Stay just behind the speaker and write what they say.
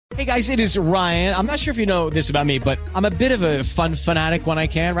Hey guys, it is Ryan. I'm not sure if you know this about me, but I'm a bit of a fun fanatic when I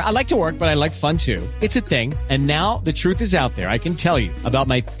can. I like to work, but I like fun too. It's a thing. And now the truth is out there. I can tell you about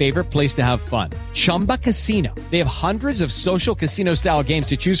my favorite place to have fun. Chumba Casino. They have hundreds of social casino style games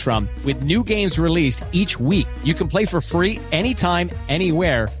to choose from with new games released each week. You can play for free anytime,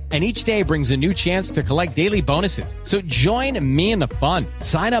 anywhere. And each day brings a new chance to collect daily bonuses. So join me in the fun.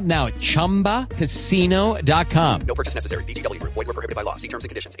 Sign up now at ChumbaCasino.com. No purchase necessary. VGW Group. Void where prohibited by law. See terms and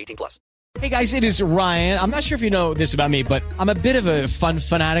conditions. 18+. Hey guys, it is Ryan. I'm not sure if you know this about me, but I'm a bit of a fun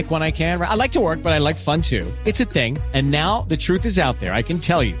fanatic when I can. I like to work, but I like fun too. It's a thing. And now the truth is out there. I can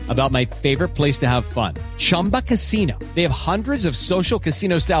tell you about my favorite place to have fun. Chumba Casino. They have hundreds of social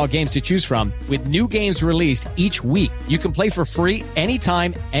casino style games to choose from with new games released each week. You can play for free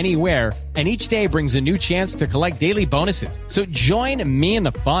anytime, anywhere. And each day brings a new chance to collect daily bonuses. So join me in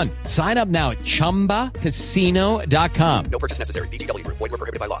the fun. Sign up now at ChumbaCasino.com. No purchase necessary. VGW Group. Void where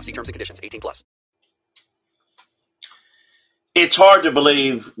prohibited by law. See terms and conditions. 18+. It's hard to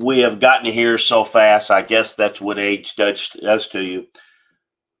believe we have gotten here so fast. I guess that's what age does to you.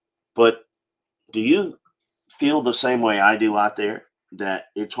 But do you feel the same way I do out there? That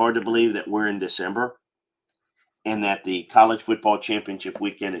it's hard to believe that we're in December and that the college football championship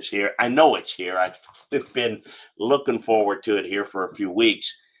weekend is here. I know it's here. I've been looking forward to it here for a few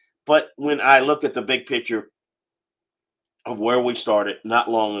weeks. But when I look at the big picture of where we started not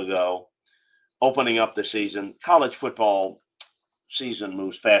long ago, opening up the season, college football season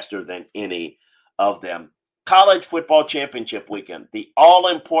moves faster than any of them. College football championship weekend, the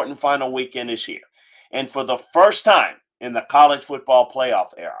all-important final weekend is here. And for the first time in the college football playoff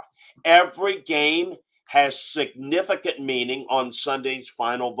era, every game has significant meaning on Sunday's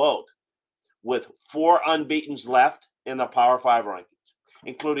final vote, with 4 unbeatens left in the Power 5 rankings,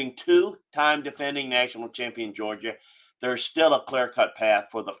 including 2-time defending national champion Georgia. There's still a clear-cut path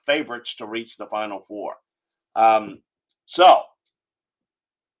for the favorites to reach the Final Four. So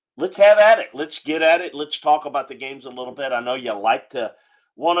let's have at it. Let's get at it. Let's talk about the games a little bit. I know you like to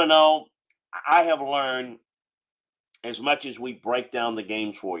want to know. I have learned, as much as we break down the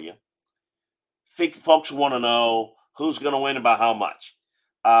games for you, folks want to know who's going to win and by how much.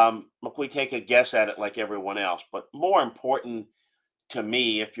 Look, we take a guess at it like everyone else. But more important to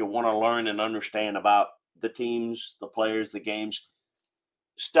me, if you want to learn and understand about the teams, the players, the games,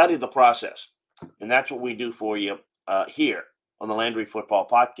 study the process. And that's what we do for you here on the Landry Football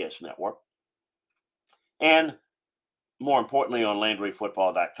Podcast Network. And more importantly, on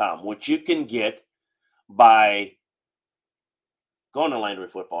LandryFootball.com, which you can get by going to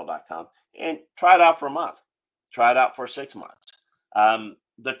LandryFootball.com and try it out for a month. Try it out for 6 months.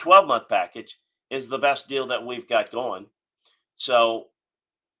 The 12-month package is the best deal that we've got going. So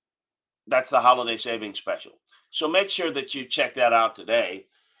that's the holiday savings special. So make sure that you check that out today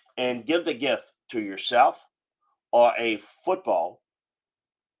and give the gift to yourself or a football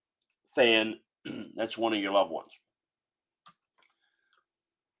fan that's one of your loved ones.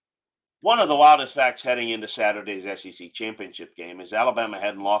 One of the wildest facts heading into Saturday's SEC championship game is Alabama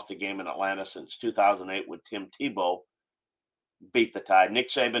hadn't lost a game in Atlanta since 2008 when Tim Tebow beat the Tide. Nick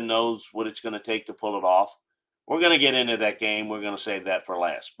Saban knows what it's going to take to pull it off. We're going to get into that game. We're going to save that for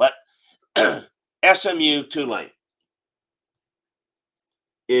last. But SMU Tulane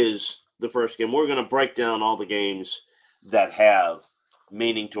is the first game. We're going to break down all the games that have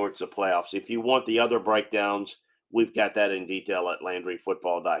meaning towards the playoffs. If you want the other breakdowns, we've got that in detail at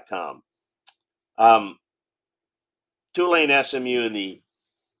LandryFootball.com. Tulane, SMU in the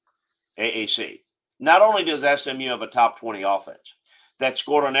AAC. Not only does SMU have a top 20 offense that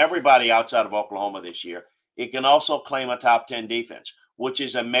scored on everybody outside of Oklahoma this year, it can also claim a top 10 defense, which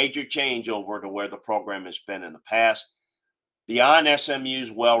is a major change over to where the program has been in the past. Beyond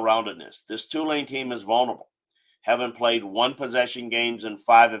SMU's well-roundedness, this Tulane team is vulnerable, having played 1 possession games in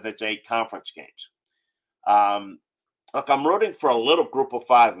 5 of its 8 conference games. Look, I'm rooting for a little group of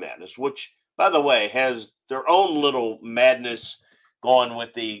 5 madness, which, by the way, has their own little madness going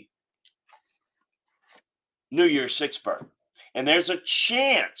with the New Year's Six bird. And there's a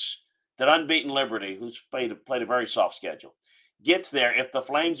chance that unbeaten Liberty, who's played a very soft schedule, gets there if the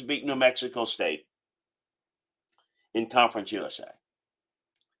Flames beat New Mexico State in Conference USA.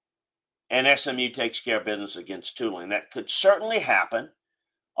 And SMU takes care of business against Tulane. That could certainly happen,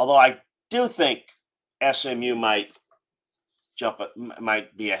 although I do think SMU might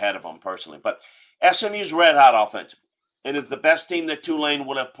be ahead of them personally. But SMU's red hot offensively and is the best team that Tulane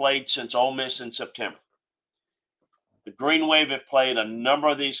will have played since Ole Miss in September. The Green Wave have played a number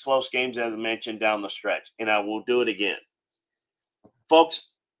of these close games, as I mentioned, down the stretch, and I will do it again. Folks,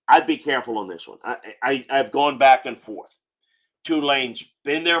 I'd be careful on this one. I've gone back and forth Tulane's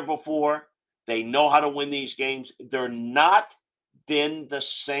been there before. They know how to win these games. They're not been the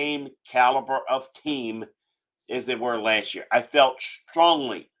same caliber of team as they were last year. I felt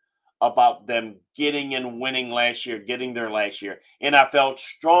strongly about them getting and winning last year, getting there last year. And I felt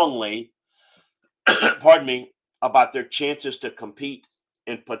strongly, pardon me, about their chances to compete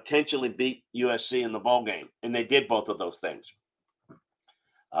and potentially beat USC in the bowl game. And they did both of those things.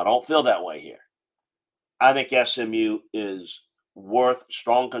 I don't feel that way here. I think SMU is worth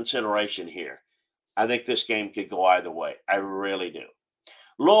strong consideration here. I think this game could go either way. I really do.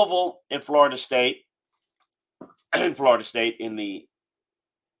 Louisville and Florida State, in the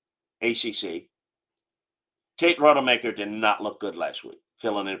ACC. Tate Rodemaker did not look good last week,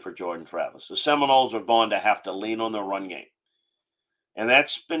 filling in for Jordan Travis. The Seminoles are going to have to lean on their run game. And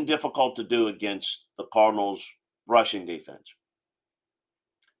that's been difficult to do against the Cardinals' rushing defense.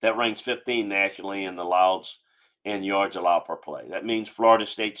 That ranks 15 nationally in yards allowed per play. That means Florida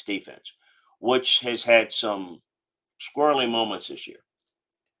State's defense, which has had some squirrely moments this year,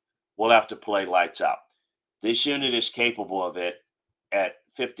 will have to play lights out. This unit is capable of it at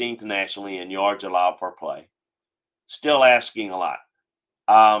 15th nationally in yards allowed per play. Still asking a lot.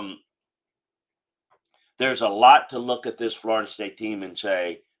 There's a lot to look at this Florida State team and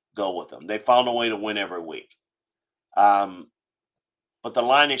say, go with them. They found a way to win every week. But the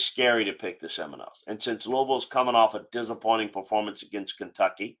line is scary to pick the Seminoles. And since Louisville's coming off a disappointing performance against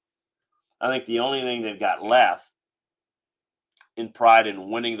Kentucky, I think the only thing they've got left in pride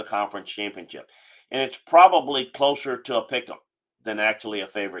in winning the conference championship. And it's probably closer to a pick 'em than actually a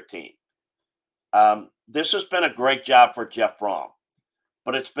favorite team. This has been a great job for Jeff Brom,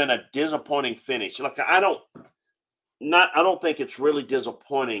 but it's been a disappointing finish. Look, I don't think it's really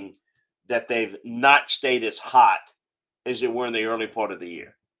disappointing that they've not stayed as hot as they were in the early part of the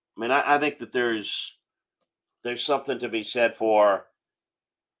year. I mean, I think that there's something to be said for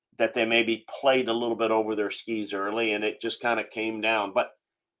that they maybe played a little bit over their skis early and it just kind of came down. But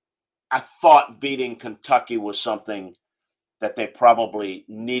I thought beating Kentucky was something that they probably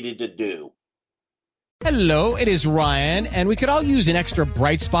needed to do. Hello, it is Ryan, and we could all use an extra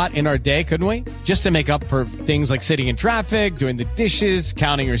bright spot in our day, couldn't we? Just to make up for things like sitting in traffic, doing the dishes,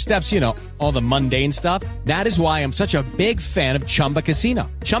 counting your steps, all the mundane stuff. That is why I'm such a big fan of Chumba Casino.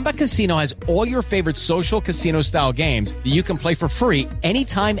 Chumba Casino has all your favorite social casino-style games that you can play for free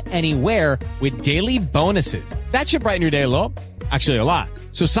anytime, anywhere with daily bonuses. That should brighten your day a little. Actually, a lot.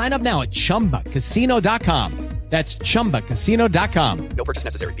 So sign up now at ChumbaCasino.com. That's ChumbaCasino.com. No purchase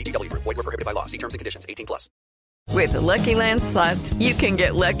necessary. VGW Group. Void where prohibited by law. See terms and conditions. 18+. With the Lucky Land Slots, you can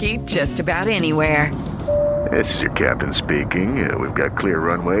get lucky just about anywhere. This is your captain speaking. We've got clear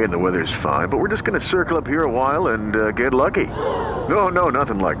runway and the weather's fine, but we're just going to circle up here a while and get lucky. No,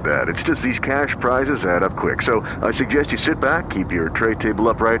 nothing like that. It's just these cash prizes add up quick. So I suggest you sit back, keep your tray table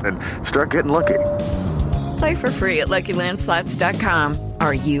upright, and start getting lucky. Play for free at LuckyLandSlots.com.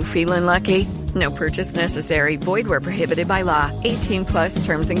 Are you feeling lucky? No purchase necessary. Void where prohibited by law. 18+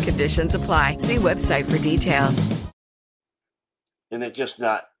 terms and conditions apply. See website for details. And they've just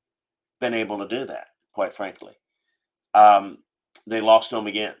not been able to do that, quite frankly. They lost to them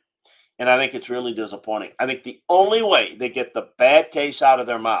again. And I think it's really disappointing. I think the only way they get the bad taste out of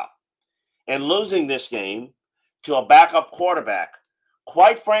their mouth and losing this game to a backup quarterback,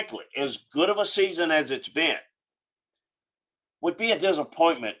 quite frankly, as good of a season as it's been, would be a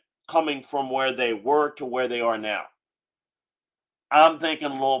disappointment coming from where they were to where they are now. I'm thinking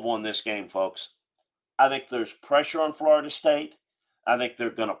Louisville in this game, folks. I think there's pressure on Florida State. I think they're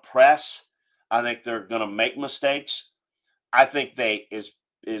going to press. I think they're going to make mistakes. I think they,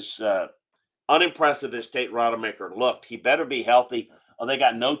 as unimpressive as Tate Rodemaker looked, he better be healthy or they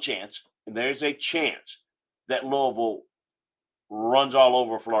got no chance. And there's a chance that Louisville runs all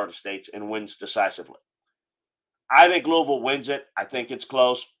over Florida State and wins decisively. I think Louisville wins it. I think it's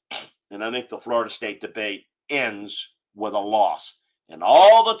close. And I think the Florida State debate ends with a loss. And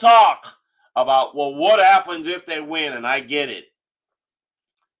all the talk about, well, what happens if they win? And I get it.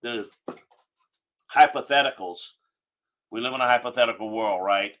 The hypotheticals. We live in a hypothetical world,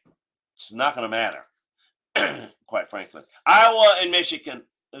 right? It's not going to matter, quite frankly. Iowa and Michigan,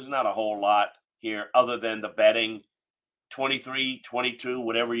 there's not a whole lot here other than the betting. 23, 22,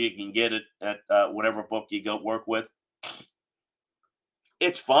 whatever you can get it at whatever book you go work with.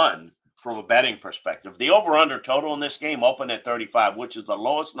 It's fun from a betting perspective. The over-under total in this game opened at 35, which is the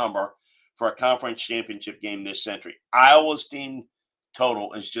lowest number for a conference championship game this century. Iowa's team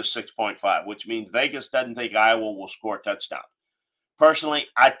total is just 6.5, which means Vegas doesn't think Iowa will score a touchdown. Personally,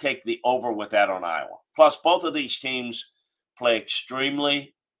 I'd take the over with that on Iowa. Plus, both of these teams play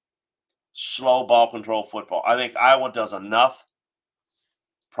extremely slow ball control football. I think Iowa does enough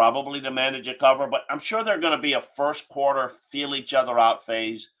probably to manage a cover, but I'm sure they're going to be a first quarter feel each other out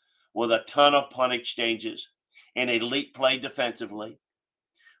phase with a ton of punt exchanges and elite play defensively.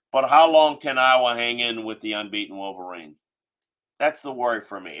 But how long can Iowa hang in with the unbeaten Wolverine? That's the worry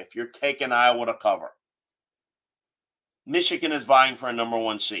for me. If you're taking Iowa to cover, Michigan is vying for a number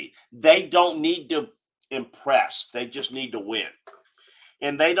 1 seed. They don't need to impress. They just need to win.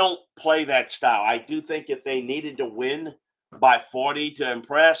 And they don't play that style. I do think if they needed to win by 40 to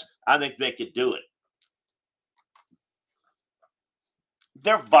impress, I think they could do it.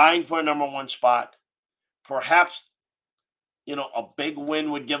 They're vying for a number 1 spot. Perhaps, a big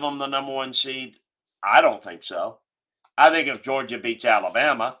win would give them the number 1 seed. I don't think so. I think if Georgia beats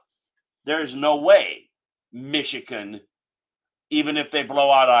Alabama, there's no way Michigan, even if they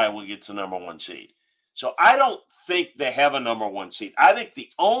blow out Iowa, gets the number 1 seed. So I don't think they have a number 1 seed. I think the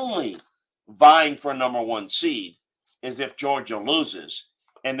only vying for a number 1 seed is if Georgia loses,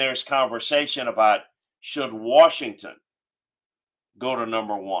 and there's conversation about should Washington go to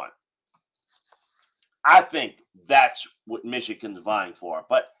number 1. I think that's what Michigan's vying for.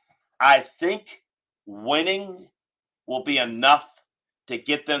 But I think winning will be enough to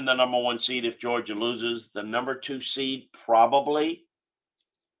get them the number 1 seed if Georgia loses. The number 2 seed probably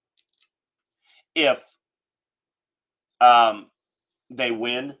if they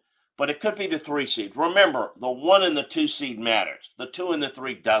win. But it could be the 3 seed. Remember, the 1 and the 2 seed matters. The 2 and the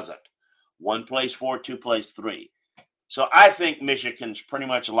 3 doesn't. 1 plays 4, 2 plays 3. So I think Michigan's pretty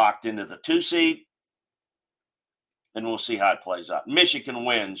much locked into the 2 seed. And we'll see how it plays out. Michigan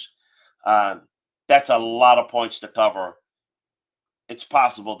wins. That's a lot of points to cover. It's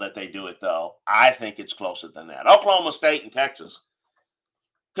possible that they do it, though. I think it's closer than that. Oklahoma State and Texas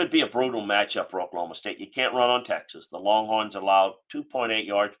could be a brutal matchup for Oklahoma State. You can't run on Texas. The Longhorns allowed 2.8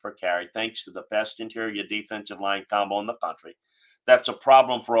 yards per carry thanks to the best interior defensive line combo in the country. That's a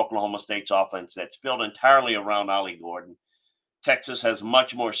problem for Oklahoma State's offense that's built entirely around Ollie Gordon. Texas has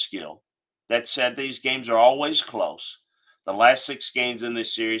much more skill. That said, these games are always close. The last 6 games in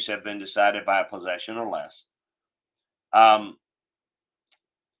this series have been decided by a possession or less.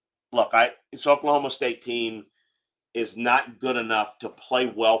 This Oklahoma State team is not good enough to play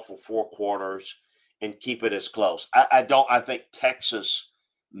well for 4 quarters and keep it as close. I think Texas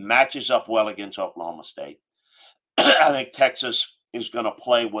matches up well against Oklahoma State. I think Texas is going to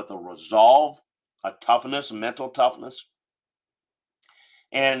play with a resolve, a toughness, a mental toughness.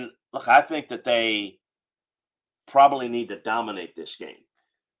 And I think that they probably need to dominate this game.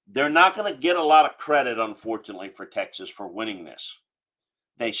 They're not going to get a lot of credit, unfortunately, for Texas for winning this.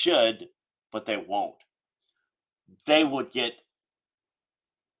 They should, but they won't. They would get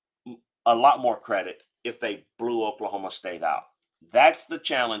a lot more credit if they blew Oklahoma State out. That's the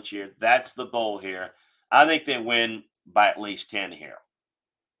challenge here. That's the goal here. I think they win by at least 10 here.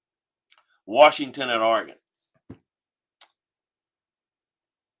 Washington and Oregon.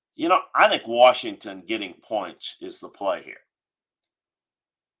 I think Washington getting points is the play here.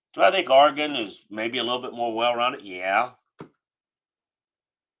 Do I think Oregon is maybe a little bit more well-rounded? Yeah.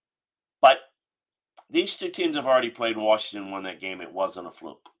 But these 2 teams have already played. Washington won that game. It wasn't a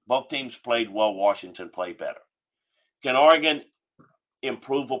fluke. Both teams played well. Washington played better. Can Oregon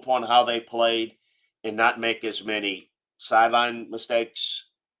improve upon how they played and not make as many sideline mistakes?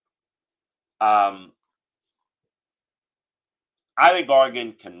 I think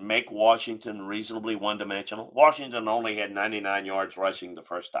Oregon can make Washington reasonably one-dimensional. Washington only had 99 yards rushing the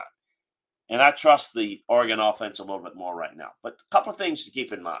first time. And I trust the Oregon offense a little bit more right now. But a couple of things to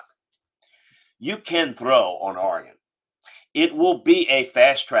keep in mind. You can throw on Oregon. It will be a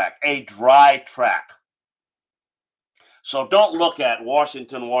fast track, a dry track. So don't look at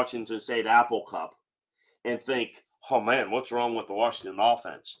Washington State Apple Cup and think, oh man, what's wrong with the Washington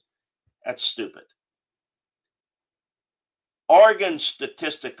offense? That's stupid. Oregon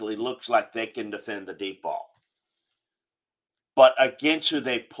statistically looks like they can defend the deep ball. But against who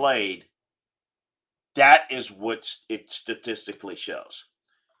they've played, that is what it statistically shows.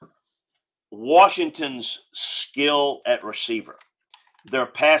 Washington's skill at receiver, their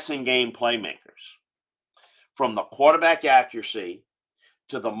passing game playmakers, from the quarterback accuracy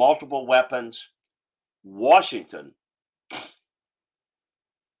to the multiple weapons, Washington.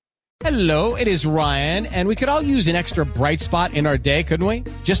 Hello, it is Ryan, and we could all use an extra bright spot in our day, couldn't we?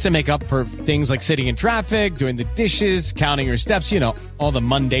 Just to make up for things like sitting in traffic, doing the dishes, counting your steps, all the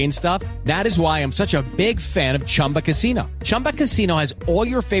mundane stuff. That is why I'm such a big fan of Chumba Casino. Chumba Casino has all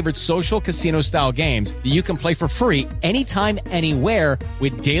your favorite social casino-style games that you can play for free anytime, anywhere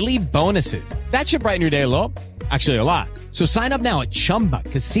with daily bonuses. That should brighten your day a little. Actually, a lot. So sign up now at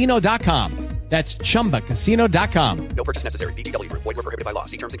ChumbaCasino.com. That's ChumbaCasino.com. No purchase necessary. VGW Group. Void where prohibited by law.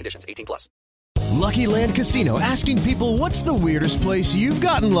 See terms and conditions. 18+. Lucky Land Casino, asking people, what's the weirdest place you've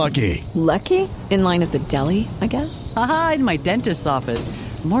gotten lucky? Lucky? In line at the deli, I guess? Aha, in my dentist's office.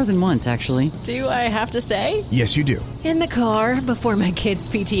 More than once, actually. Do I have to say? Yes, you do. In the car before my kids'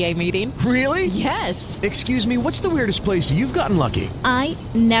 PTA meeting. Really? Yes. Excuse me, what's the weirdest place you've gotten lucky? I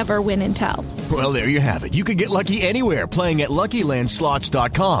never win and tell. Well, there you have it. You can get lucky anywhere, playing at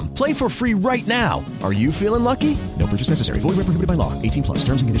LuckyLandSlots.com. Play for free right now. Are you feeling lucky? No purchase necessary. Void where prohibited by law. 18+.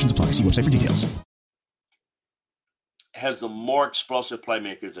 Terms and conditions apply. See website for details. Has the more explosive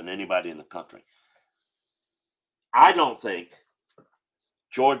playmakers than anybody in the country. I don't think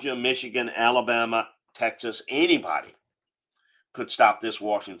Georgia, Michigan, Alabama, Texas, anybody could stop this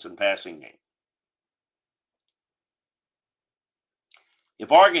Washington passing game.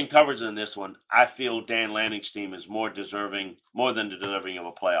 If Oregon covers in this one, I feel Dan Lanning's team is more than deserving of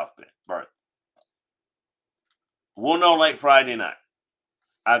a playoff berth. We'll know late Friday night.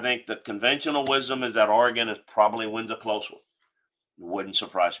 I think the conventional wisdom is that Oregon probably wins a close one. It wouldn't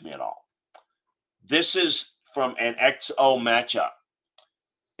surprise me at all. This is from an XO matchup.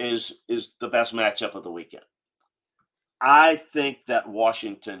 Is the best matchup of the weekend. I think that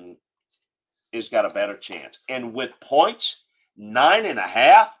Washington has got a better chance. And with points,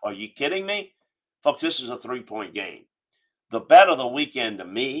 9.5, are you kidding me? Folks, this is a 3-point game. The bet of the weekend to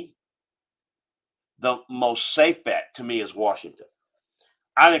me, the most safe bet to me is Washington.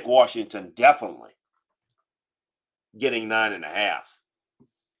 I think Washington definitely getting 9.5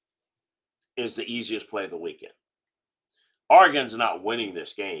 is the easiest play of the weekend. Oregon's not winning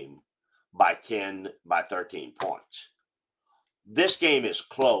this game by 10, by 13 points. This game is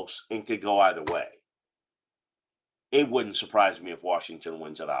close and could go either way. It wouldn't surprise me if Washington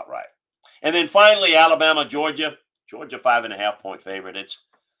wins it outright. And then finally, Alabama, Georgia. Georgia 5.5-point favorite. It's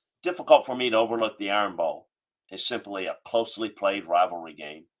difficult for me to overlook the Iron Bowl. It's simply a closely played rivalry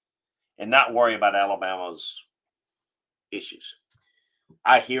game and not worry about Alabama's issues.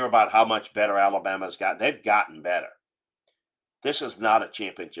 I hear about how much better Alabama's gotten. They've gotten better. This is not a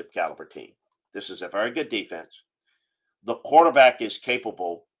championship caliber team. This is a very good defense. The quarterback is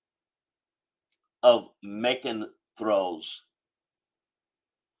capable of making throws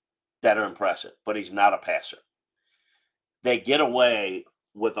that are impressive, but he's not a passer. They get away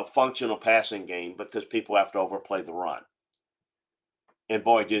with a functional passing game because people have to overplay the run. And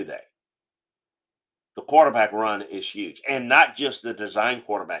boy, do they. The quarterback run is huge. And not just the design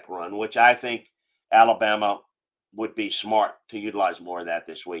quarterback run, which I think Alabama would be smart to utilize more of that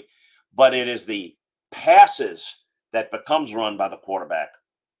this week. But it is the passes that becomes run by the quarterback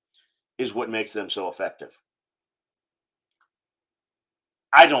is what makes them so effective.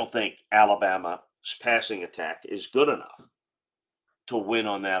 I don't think Alabama's passing attack is good enough to win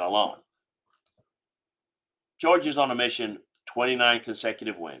on that alone. Georgia's on a mission, 29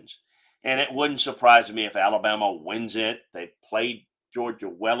 consecutive wins. And it wouldn't surprise me if Alabama wins it. They played Georgia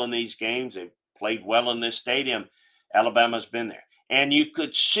well in these games. They played well in this stadium. Alabama's been there. And you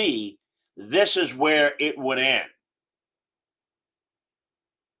could see this is where it would end.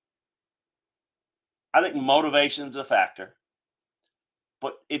 I think motivation's a factor,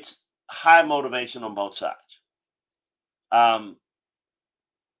 but it's high motivation on both sides. I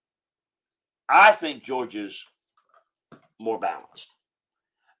think Georgia's more balanced.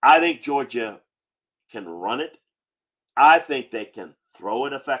 I think Georgia can run it. I think they can throw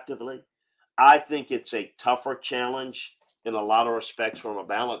it effectively. I think it's a tougher challenge in a lot of respects from a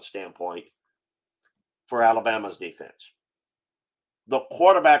balance standpoint for Alabama's defense. The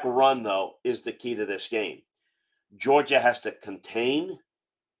quarterback run, though, is the key to this game. Georgia has to contain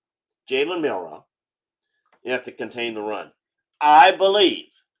Jalen Milroe. You have to contain the run. I believe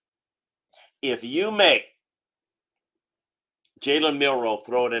if you make Jalen Milroe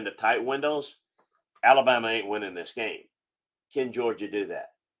throw it into tight windows, Alabama ain't winning this game. Can Georgia do that?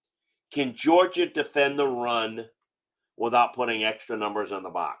 Can Georgia defend the run without putting extra numbers on the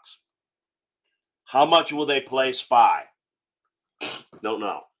box? How much will they play spy? Don't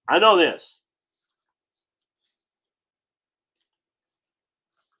know. I know this.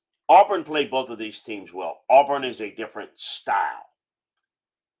 Auburn played both of these teams well. Auburn is a different style.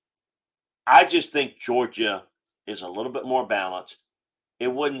 I just think Georgia is a little bit more balanced. It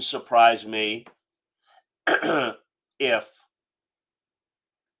wouldn't surprise me if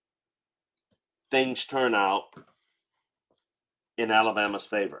things turn out in Alabama's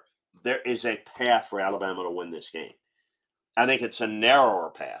favor. There is a path for Alabama to win this game. I think it's a narrower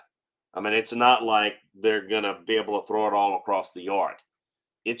path. I mean, it's not like they're going to be able to throw it all across the yard.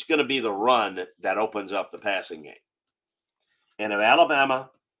 It's going to be the run that opens up the passing game. And if Alabama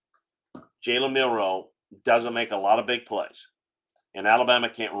Jalen Milroe doesn't make a lot of big plays, and Alabama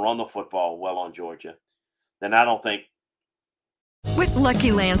can't run the football well on Georgia, then I don't think. With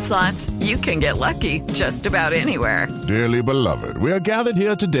Lucky Land Slots, you can get lucky just about anywhere. Dearly beloved, we are gathered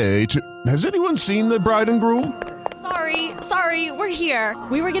here today to... Has anyone seen the bride and groom? Sorry, we're here.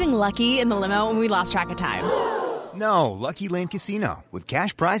 We were getting lucky in the limo and we lost track of time. No, Lucky Land Casino, with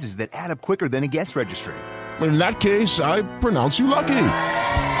cash prizes that add up quicker than a guest registry. In that case, I pronounce you lucky.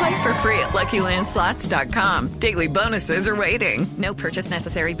 Play for free at LuckyLandSlots.com. Daily bonuses are waiting. No purchase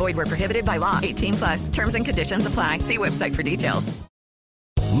necessary. Void where prohibited by law. 18+. Terms and conditions apply. See website for details.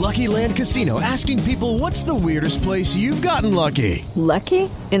 Lucky Land Casino, asking people, what's the weirdest place you've gotten lucky? Lucky?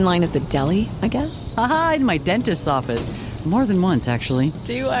 In line at the deli, I guess? Aha, in my dentist's office. More than once, actually.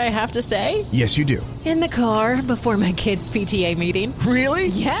 Do I have to say? Yes, you do. In the car before my kids' PTA meeting. Really?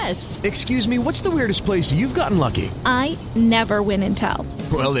 Yes. Excuse me, what's the weirdest place you've gotten lucky? I never win and tell.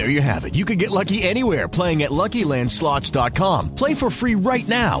 Well, there you have it. You can get lucky anywhere, playing at LuckyLandSlots.com. Play for free right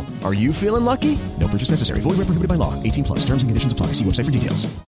now. Are you feeling lucky? No purchase necessary. Void where prohibited by law. 18+. Terms and conditions apply. See website for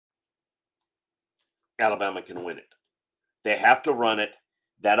details. Alabama can win it. They have to run it.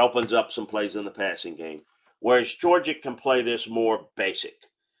 That opens up some plays in the passing game. Whereas Georgia can play this more basic.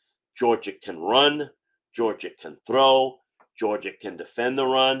 Georgia can run. Georgia can throw. Georgia can defend the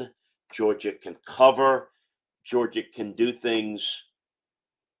run. Georgia can cover. Georgia can do things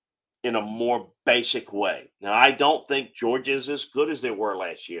in a more basic way. Now, I don't think Georgia is as good as they were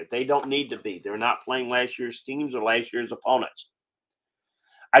last year. They don't need to be. They're not playing last year's teams or last year's opponents.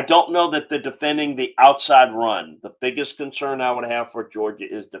 I don't know that defending the outside run, the biggest concern I would have for Georgia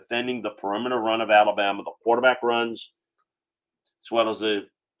is defending the perimeter run of Alabama, the quarterback runs, as well as the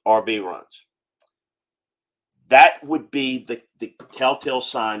RB runs. That would be the telltale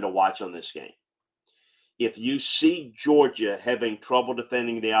sign to watch on this game. If you see Georgia having trouble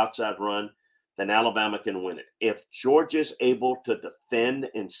defending the outside run, then Alabama can win it. If Georgia's able to defend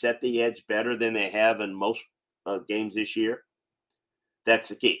and set the edge better than they have in most games this year, that's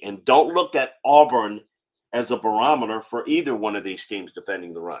the key. And don't look at Auburn as a barometer for either one of these teams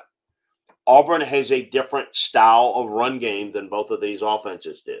defending the run. Auburn has a different style of run game than both of these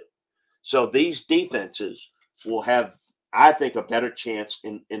offenses do. So these defenses will have, I think, a better chance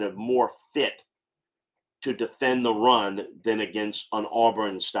in a more fit to defend the run than against an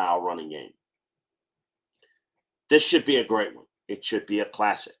Auburn-style running game. This should be a great one. It should be a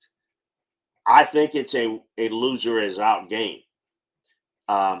classic. I think it's a loser is out game.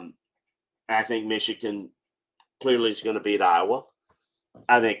 I think Michigan clearly is going to beat Iowa.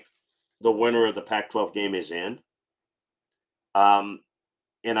 I think the winner of the Pac-12 game is in. And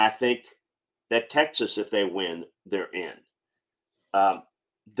I think that Texas, if they win, they're in.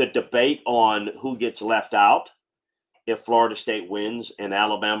 The debate on who gets left out, if Florida State wins and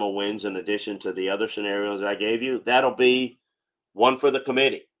Alabama wins, in addition to the other scenarios I gave you, that'll be one for the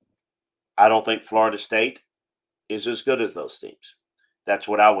committee. I don't think Florida State is as good as those teams. That's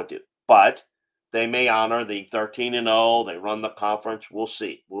what I would do. But they may honor the 13-0. They run the conference. We'll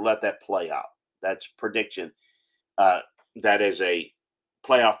see. We'll let that play out. That's prediction. That is a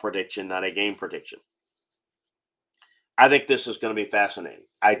playoff prediction, not a game prediction. I think this is going to be fascinating.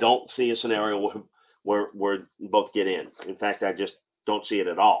 I don't see a scenario where both get in. In fact, I just don't see it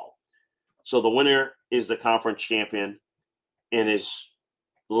at all. So the winner is the conference champion and is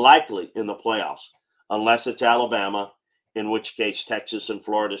likely in the playoffs, unless it's Alabama, in which case Texas and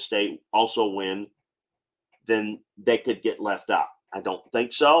Florida State also win, then they could get left out. I don't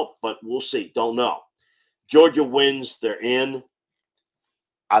think so, but we'll see. Don't know. Georgia wins, they're in.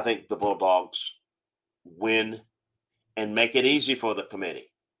 I think the Bulldogs win and make it easy for the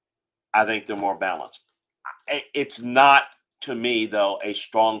committee. I think they're more balanced. It's not, to me, though, a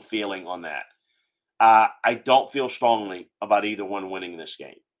strong feeling on that. I don't feel strongly about either one winning this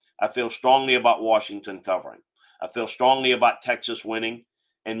game. I feel strongly about Washington covering. I feel strongly about Texas winning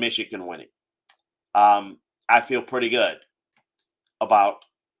and Michigan winning. I feel pretty good about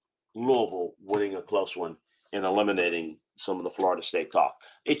Louisville winning a close one and eliminating some of the Florida State talk.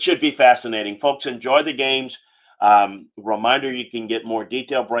 It should be fascinating. Folks, enjoy the games. Reminder, you can get more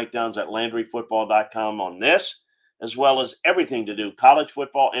detailed breakdowns at LandryFootball.com on this, as well as everything to do. College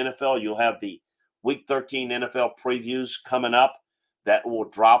football, NFL, you'll have the Week 13 NFL previews coming up. That will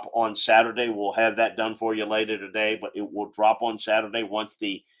drop on Saturday. We'll have that done for you later today, but it will drop on Saturday once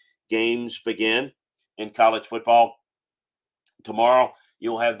the games begin in college football. Tomorrow,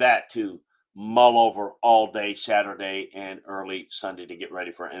 you'll have that to mull over all day Saturday and early Sunday to get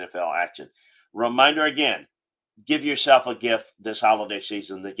ready for NFL action. Reminder again, give yourself a gift this holiday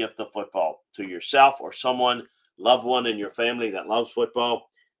season, the gift of football, to yourself or someone, loved one in your family that loves football.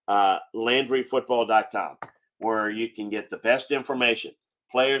 LandryFootball.com, where you can get the best information.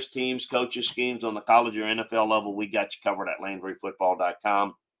 Players, teams, coaches, schemes on the college or NFL level, we got you covered at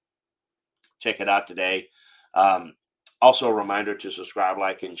LandryFootball.com. Check it out today. Also, a reminder to subscribe,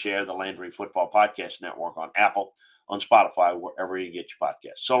 like, and share the Landry Football Podcast Network on Apple, on Spotify, wherever you get your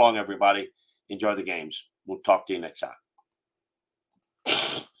podcasts. So long, everybody. Enjoy the games. We'll talk to you next time.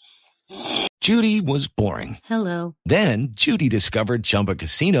 Judy was boring. Hello. Then Judy discovered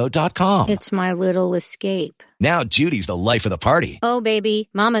ChumbaCasino.com. It's my little escape. Now Judy's the life of the party. Oh, baby,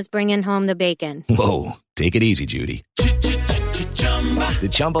 mama's bringing home the bacon. Whoa, take it easy, Judy. The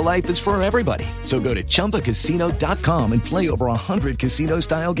Chumba life is for everybody. So go to ChumbaCasino.com and play over 100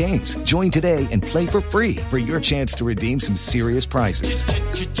 casino-style games. Join today and play for free for your chance to redeem some serious prizes.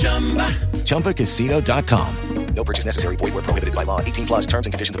 ChumbaCasino.com. No purchase necessary. Void where prohibited by law. 18+ terms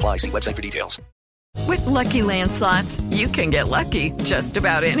and conditions apply. See website for details. With Lucky Land Slots, you can get lucky just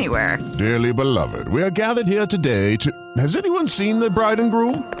about anywhere. Dearly beloved, we are gathered here today to... Has anyone seen the bride and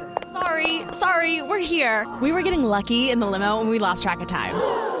groom? Sorry, we're here. We were getting lucky in the limo and we lost track of time.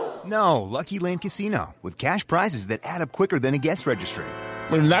 No, Lucky Land Casino, with cash prizes that add up quicker than a guest registry.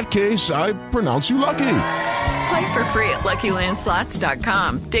 In that case, I pronounce you lucky. Play for free at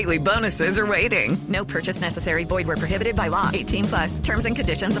LuckyLandSlots.com. Daily bonuses are waiting. No purchase necessary. Void where prohibited by law. 18+. Terms and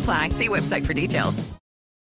conditions apply. See website for details.